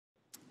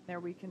There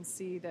we can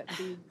see that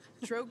the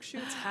drogue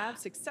chutes have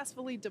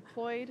successfully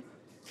deployed.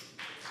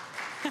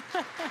 It's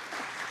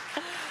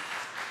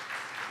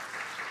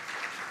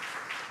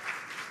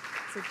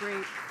a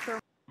great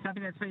thermal.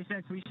 Copy that,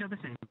 SpaceX. We show the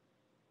same.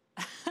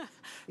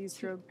 These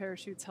drogue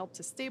parachutes help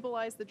to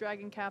stabilize the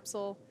Dragon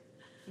capsule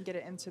and get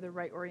it into the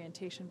right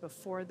orientation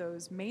before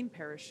those main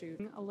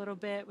parachutes. A little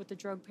bit with the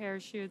drogue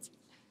parachutes.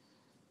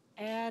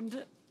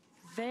 And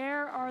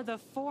there are the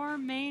 4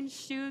 main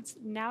chutes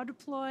now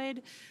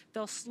deployed.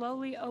 They'll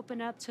slowly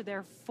open up to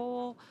their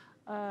full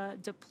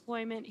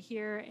deployment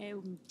here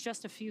in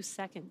just a few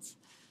seconds.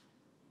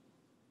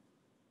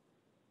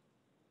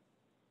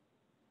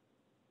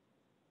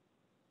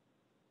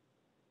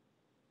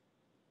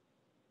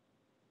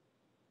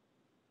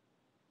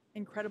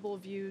 Incredible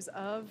views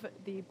of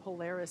the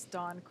Polaris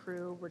Dawn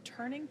crew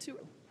returning to.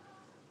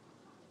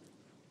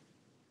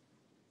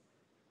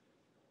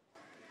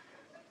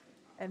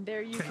 And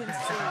there you can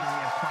see.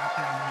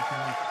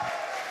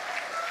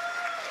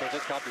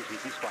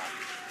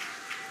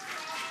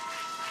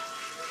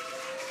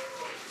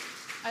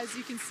 As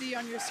you can see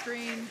on your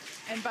screen,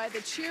 and by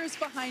the cheers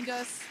behind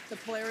us, the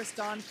Polaris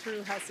Dawn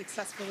crew has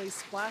successfully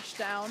splashed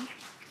down.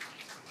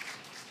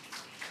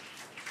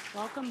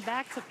 Welcome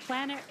back to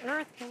planet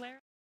Earth,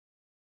 Polaris.